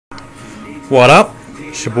What up?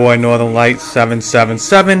 It's your boy Northern Light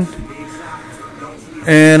 777,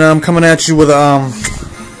 and I'm coming at you with a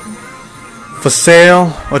for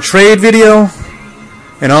sale or trade video.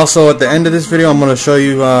 And also at the end of this video, I'm going to show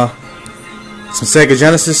you some Sega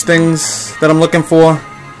Genesis things that I'm looking for.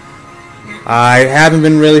 I haven't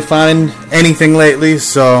been really finding anything lately,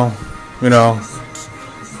 so you know,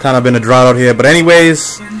 kind of been a drought out here. But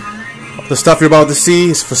anyways, the stuff you're about to see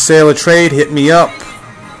is for sale or trade. Hit me up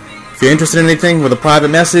if you're interested in anything with a private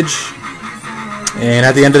message. And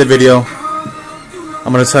at the end of the video,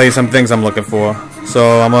 I'm going to tell you some things I'm looking for.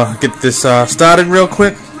 So I'm going to get this started real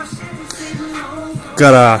quick.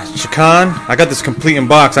 Got a Chican. I got this complete in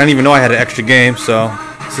box. I didn't even know I had an extra game, so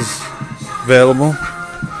this is available.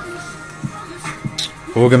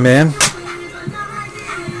 Organ Man.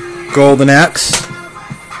 Golden Axe.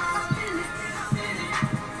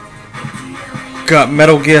 Got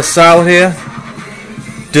Metal Gear Solid here.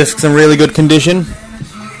 Discs in really good condition.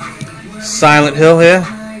 Silent Hill here.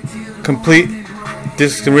 Complete.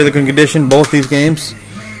 Discs in really good condition. Both these games.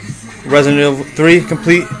 Resident Evil 3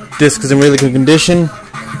 complete. Disc is in really good condition.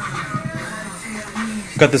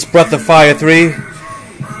 Got this Breath of Fire 3.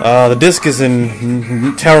 The disc is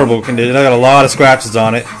in terrible condition. I got a lot of scratches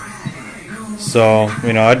on it. So,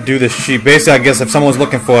 you know, I'd do this cheap. Basically, I guess if someone's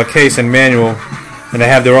looking for a case and manual and they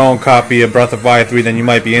have their own copy of Breath of Fire 3, then you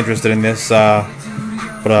might be interested in this.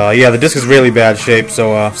 But yeah, the disc is really bad shape.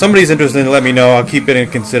 So if somebody's interested, let me know. I'll keep it in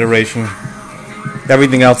consideration.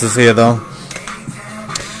 Everything else is here, though.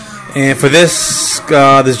 And for this,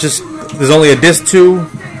 there's only a disc 2,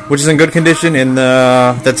 which is in good condition, and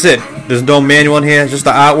that's it. There's no manual in here, just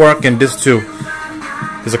the artwork and disc 2.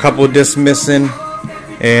 There's a couple of discs missing,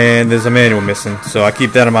 and there's a manual missing. So I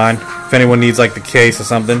keep that in mind. If anyone needs like the case or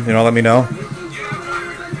something, you know, let me know.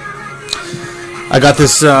 I got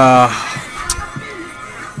this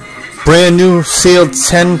brand new sealed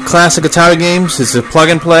 10 classic Atari games. It's a plug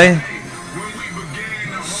and play.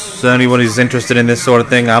 So anyone who's interested in this sort of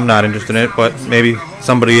thing, I'm not interested in it, but maybe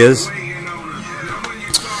somebody is.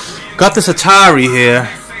 Got this Atari here,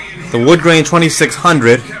 the Woodgrain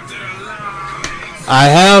 2600. I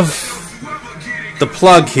have the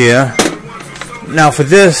plug here. Now for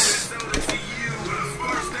this,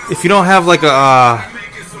 if you don't have like a,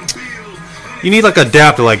 you need like an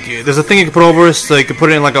adapter. Like there's a thing you can put over it, so you can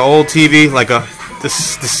put it in like an old TV, like a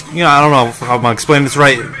this. You know, I don't know how I'm explaining this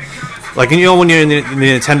right. Like, you know when you're in the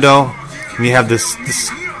Nintendo and you have this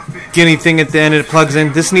skinny thing at the end and it plugs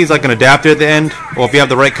in? This needs like an adapter at the end, or if you have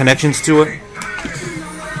the right connections to it.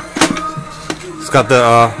 It's got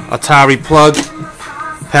the Atari plug,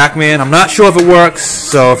 Pac-Man. I'm not sure if it works,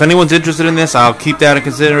 so if anyone's interested in this, I'll keep that in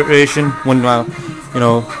consideration when, you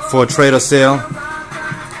know, for a trade or sale.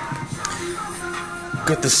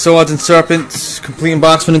 Got the Swords and Serpents, complete in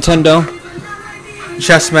box for Nintendo.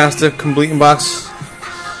 Chessmaster, complete in box.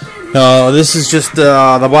 This is just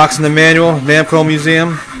the box and the manual. Namco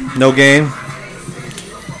Museum, no game.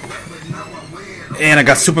 And I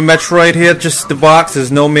got Super Metroid here, just the box.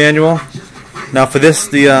 There's no manual. Now for this,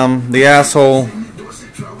 the asshole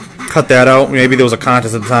cut that out. Maybe there was a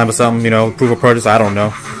contest at the time or something. You know, proof of purchase. I don't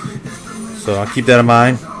know. So I'll keep that in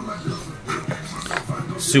mind.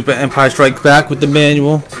 Super Empire Strikes Back with the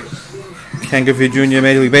manual. Ken Griffey Jr.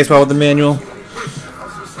 Major League Baseball with the manual.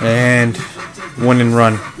 And Win and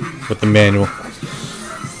Run with the manual.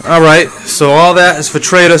 Alright, so all that is for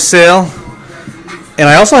trade or sale. And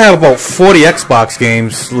I also have about 40 Xbox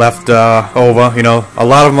games left over. You know, a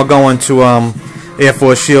lot of them are going to Air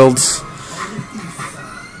Force Shields.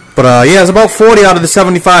 But yeah, there's about 40 out of the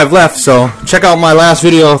 75 left. So check out my last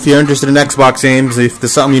video if you're interested in Xbox games. If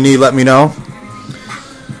there's something you need, let me know.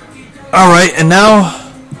 Alright, and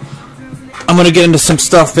now I'm going to get into some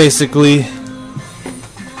stuff basically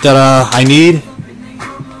that I need.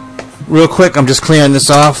 Real quick, I'm just clearing this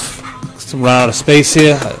off. Run out of space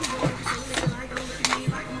here.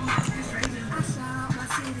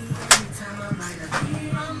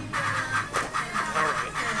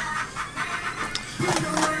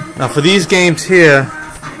 Now for these games here,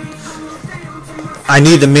 I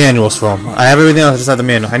need the manuals for them. I have everything else, I just have the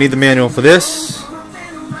manual. I need the manual for this.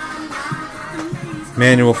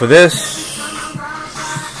 Manual for this.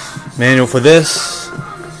 Manual for this.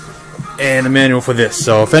 And the manual for this.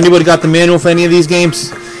 So if anybody got the manual for any of these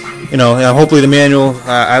games, you know, hopefully the manual,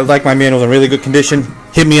 I like my manuals in really good condition.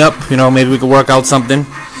 Hit me up, you know, maybe we could work out something.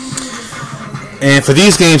 And for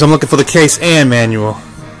these games, I'm looking for the case and manual.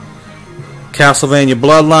 Castlevania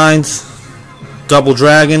Bloodlines, Double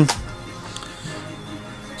Dragon,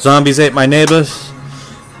 Zombies Ate My Neighbors,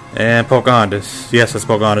 and Pocahontas. Yes, that's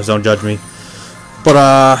Pocahontas, don't judge me.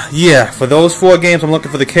 But yeah, for those 4 games, I'm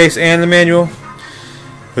looking for the case and the manual.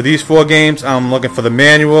 For these 4 games, I'm looking for the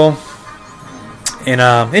manual. And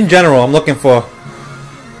in general, I'm looking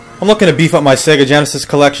to beef up my Sega Genesis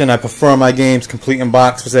collection. I prefer my games complete in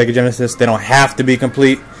box for Sega Genesis. They don't have to be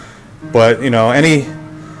complete, but you know, any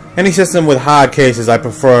system with hard cases, I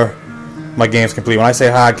prefer my games complete. When I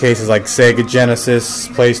say hard cases, like Sega Genesis,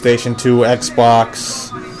 PlayStation 2,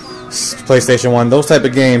 Xbox, PlayStation 1, those type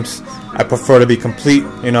of games, I prefer to be complete.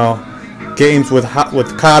 You know, games with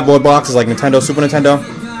cardboard boxes like Nintendo, Super Nintendo,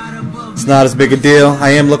 it's not as big a deal. I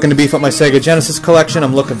am looking to beef up my Sega Genesis collection.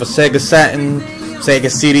 I'm looking for Sega Saturn,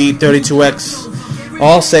 Sega CD, 32X,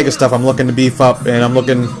 all Sega stuff I'm looking to beef up, and I'm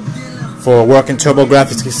looking for working Turbo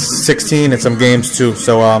Grafx 16 and some games too.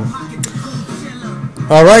 So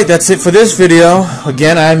alright, that's it for this video.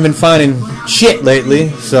 Again, I haven't been finding shit lately,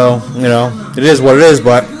 so you know, it is what it is,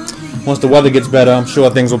 but once the weather gets better, I'm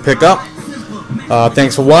sure things will pick up.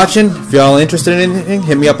 Thanks for watching. If y'all are interested in anything,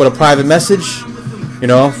 hit me up with a private message, you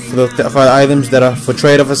know, for the items that are for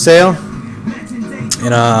trade or for sale.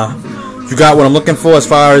 And if you got what I'm looking for as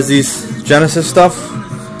far as these Genesis stuff,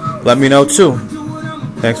 let me know too.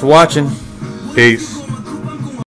 Thanks for watching. Peace.